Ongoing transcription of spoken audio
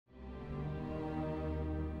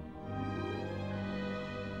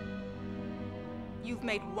You've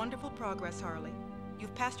made wonderful progress, Harley.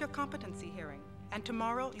 You've passed your competency hearing, and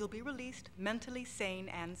tomorrow you'll be released mentally sane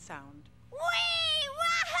and sound. Whee!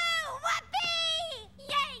 Wahoo! Whoopee!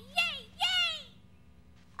 Yay! Yay! Yay!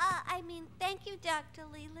 Thank you, Dr.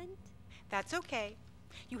 Leland. That's okay.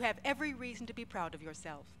 You have every reason to be proud of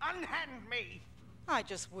yourself. Unhand me! I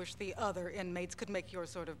just wish the other inmates could make your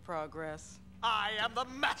sort of progress. I am the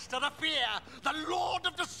master of fear, the lord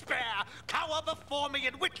of despair. Cower before me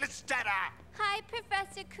in witless terror. Hi,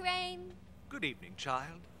 Professor Crane. Good evening,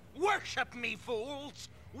 child. Worship me, fools!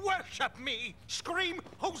 Worship me! Scream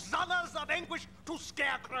hosannas of anguish to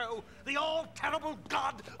Scarecrow, the all-terrible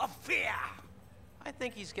god of fear! I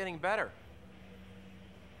think he's getting better.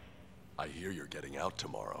 I hear you're getting out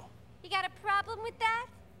tomorrow. You got a problem with that?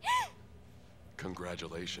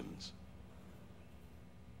 Congratulations.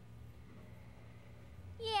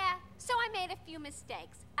 Yeah, so I made a few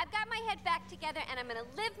mistakes. I've got my head back together and I'm gonna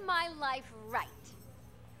live my life right.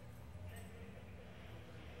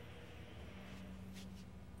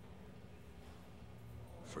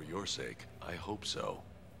 For your sake, I hope so.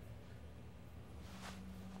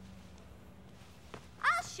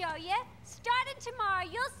 I'll show you. Starting tomorrow,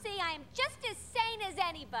 you'll see I am just as sane as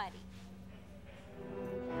anybody.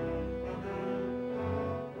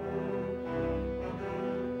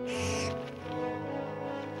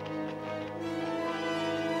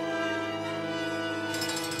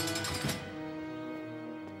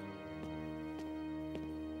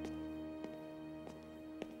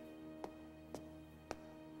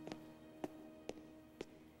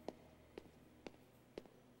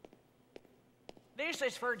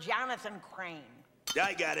 This is for Jonathan Crane.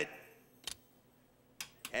 I got it.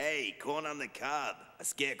 Hey, corn on the cob. A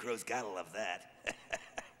scarecrow's gotta love that.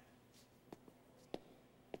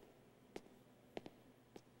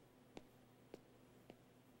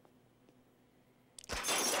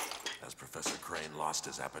 Has Professor Crane lost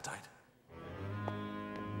his appetite?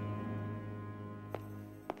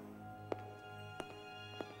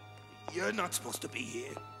 You're not supposed to be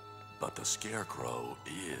here. But the Scarecrow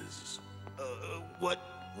is.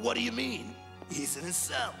 What do you mean? He's in his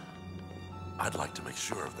cell. I'd like to make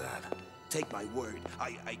sure of that. Take my word.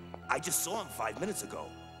 I just saw him 5 minutes ago.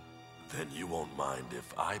 Then you won't mind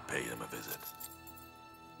if I pay him a visit.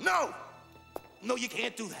 No! No, you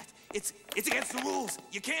can't do that. It's against the rules.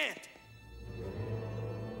 You can't.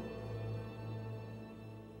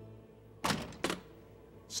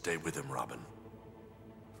 Stay with him, Robin.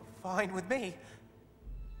 Fine with me.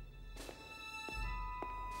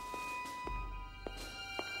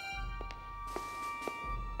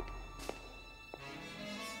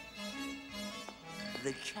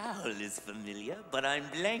 The cowl is familiar, but I'm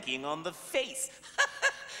blanking on the face.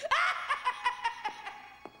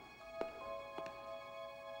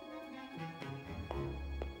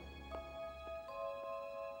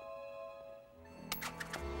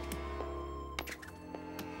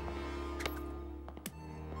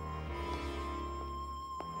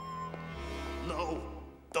 No,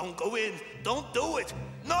 don't go in. Don't do it.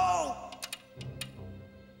 No!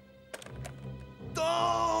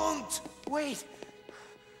 Don't! Wait!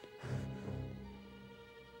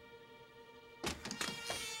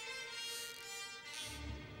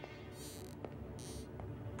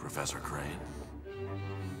 Professor Crane.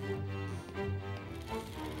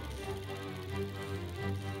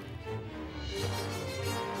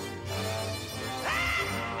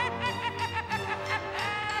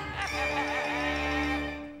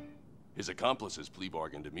 His accomplices plea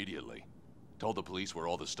bargained immediately, told the police where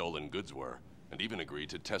all the stolen goods were, and even agreed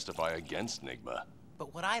to testify against Nigma.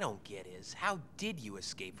 But what I don't get is, how did you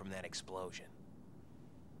escape from that explosion?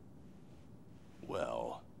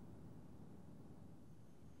 Well,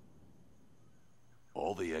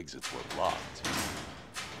 all the exits were locked.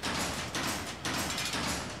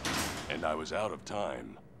 And I was out of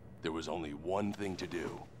time. There was only one thing to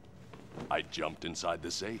do. I jumped inside the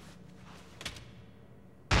safe.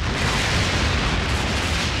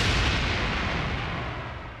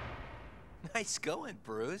 Nice going,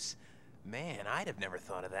 Bruce. Man, I'd have never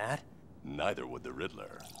thought of that. Neither would the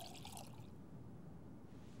Riddler.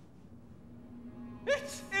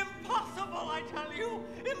 It's impossible, I tell you!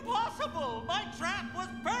 Impossible! My trap was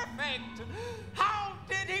perfect! How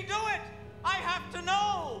did he do it? I have to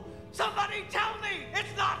know! Somebody tell me!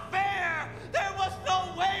 It's not fair! There was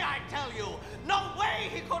no way, I tell you! No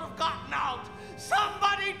way he could have gotten out!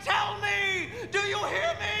 Somebody tell me! Do you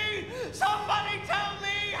hear me? Somebody tell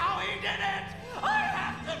me how he did it! I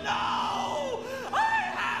have to know! I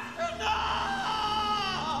have to know!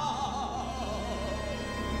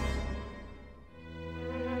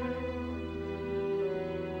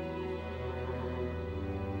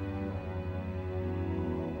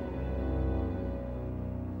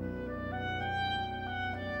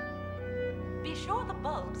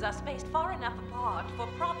 bulbs are spaced far enough apart for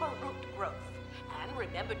proper root growth. And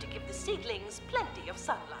remember to give the seedlings plenty of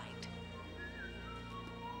sunlight.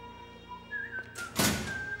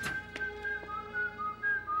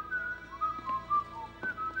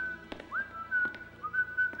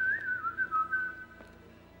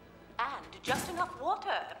 And just enough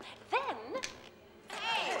water. Then...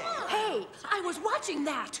 Hey, I was watching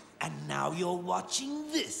that. And now you're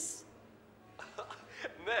watching this.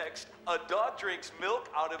 Next, a dog drinks milk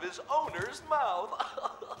out of his owner's mouth.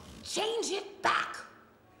 Change it back.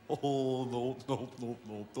 Oh, no,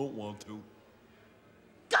 don't want to.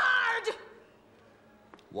 Guard!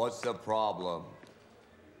 What's the problem?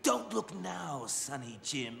 Don't look now, Sonny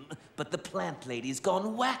Jim, but the plant lady's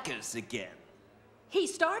gone whackers again. He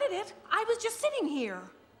started it. I was just sitting here.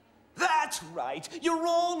 That's right. You're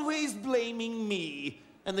always blaming me.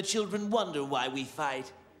 And the children wonder why we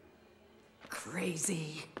fight.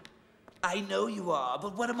 Crazy. I know you are,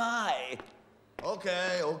 but what am I?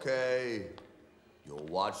 Okay. You'll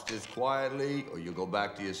watch this quietly, or you'll go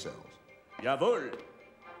back to your cells. Jawohl.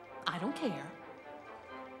 I don't care.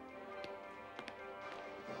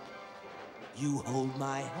 You hold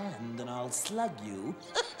my hand and I'll slug you.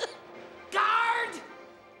 Guard!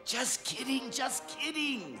 Just kidding.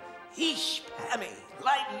 Heesh, Pammy,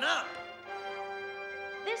 lighten up.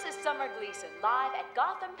 This is Summer Gleason, live at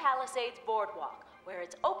Gotham Palisades Boardwalk, where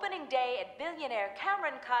it's opening day at billionaire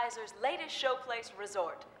Cameron Kaiser's latest showplace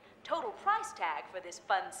resort. Total price tag for this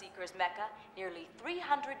fun-seeker's mecca, nearly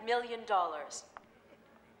 $300 million.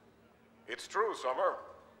 It's true, Summer.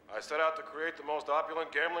 I set out to create the most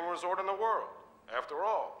opulent gambling resort in the world. After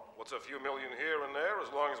all, what's a few million here and there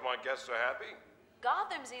as long as my guests are happy?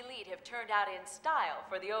 Gotham's elite have turned out in style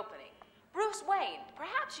for the opening. Bruce Wayne,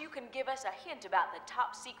 perhaps you can give us a hint about the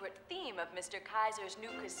top-secret theme of Mr. Kaiser's new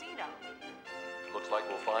casino. Looks like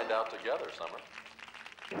we'll find out together, Summer.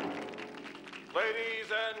 Ladies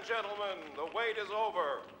and gentlemen, the wait is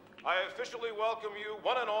over. I officially welcome you,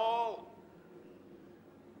 one and all,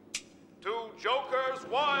 to Joker's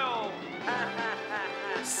Wild.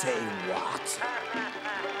 Say what?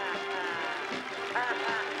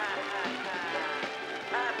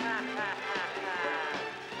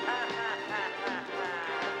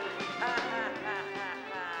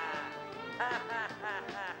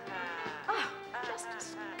 Just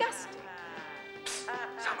disgusting.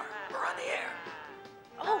 Summer, we're on the air.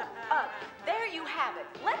 Oh, there you have it.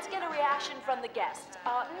 Let's get a reaction from the guests.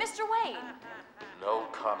 Mr. Wayne. No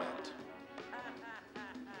comment.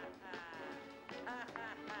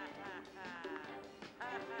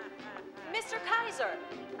 Mr. Kaiser,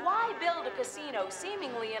 why build a casino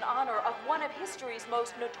seemingly in honor of one of history's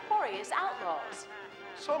most notorious outlaws?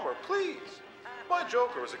 Summer, please. My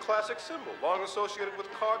Joker is a classic symbol, long associated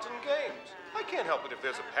with cards and games. I can't help it if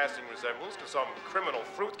there's a passing resemblance to some criminal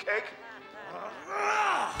fruitcake.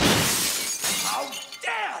 How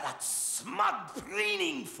dare that smug,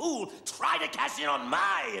 preening fool try to cash in on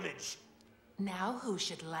my image? Now who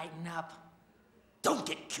should lighten up? Don't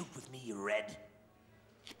get cute with me, Red.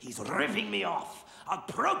 He's ripping me off. I'll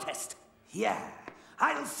protest. Yeah,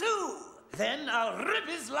 I'll sue. Then I'll rip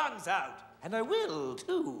his lungs out. And I will,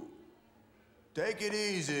 too. Take it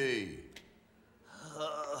easy.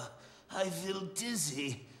 I feel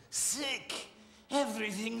dizzy, sick.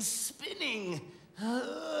 Everything's spinning.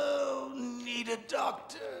 Oh, need a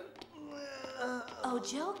doctor. Oh,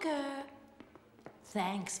 Joker.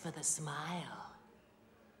 Thanks for the smile.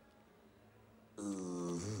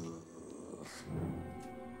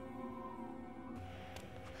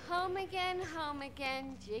 Home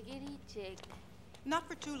again, jiggity jig. Not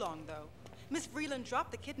for too long, though. Miss Vreeland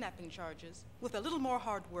dropped the kidnapping charges. With a little more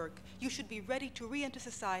hard work, you should be ready to re-enter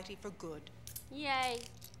society for good. Yay.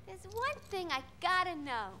 There's one thing I gotta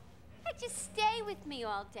know. Why'd you stay with me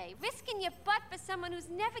all day, risking your butt for someone who's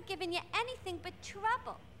never given you anything but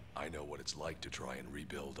trouble? I know what it's like to try and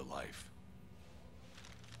rebuild a life.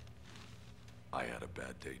 I had a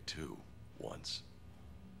bad day too, once.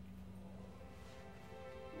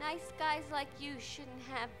 Nice guys like you shouldn't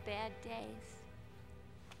have bad days.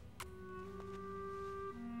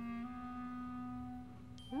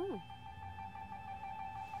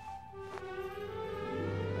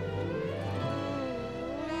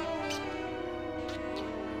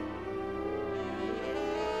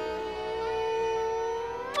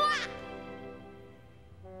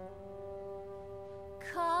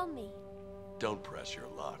 Call me. Don't press your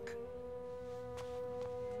luck.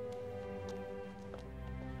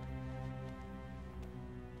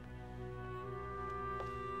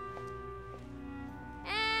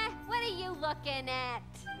 What are you looking at?